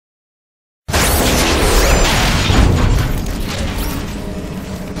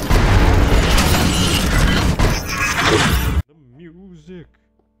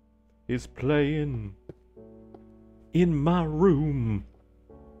is playing in my room.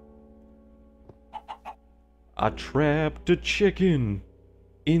 I trapped a chicken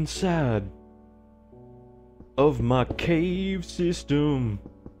inside of my cave system.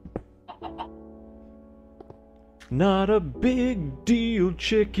 Not a big deal,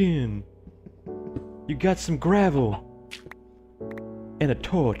 chicken. You got some gravel and a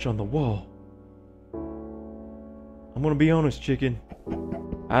torch on the wall. I'm gonna be honest, chicken.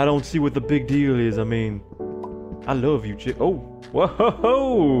 I don't see what the big deal is. I mean, I love you, Oh,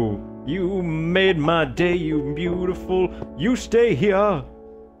 whoa! You made my day, you beautiful. You stay here.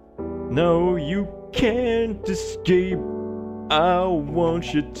 No, you can't escape. I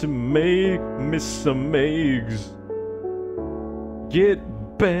want you to make me some eggs. Get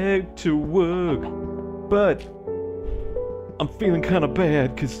back to work. But I'm feeling kind of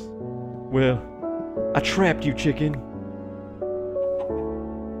bad because, well, I trapped you, chicken.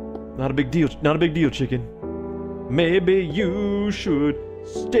 Not a big deal, chicken. Maybe you should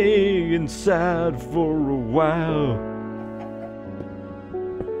stay inside for a while.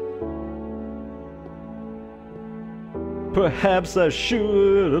 Perhaps I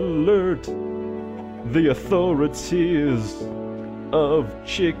should alert the authorities of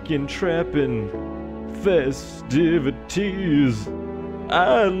chicken trapping festivities.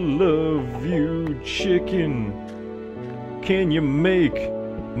 I love you, chicken. Can you make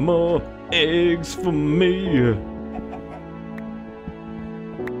more eggs for me?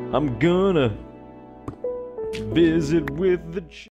 I'm gonna visit with the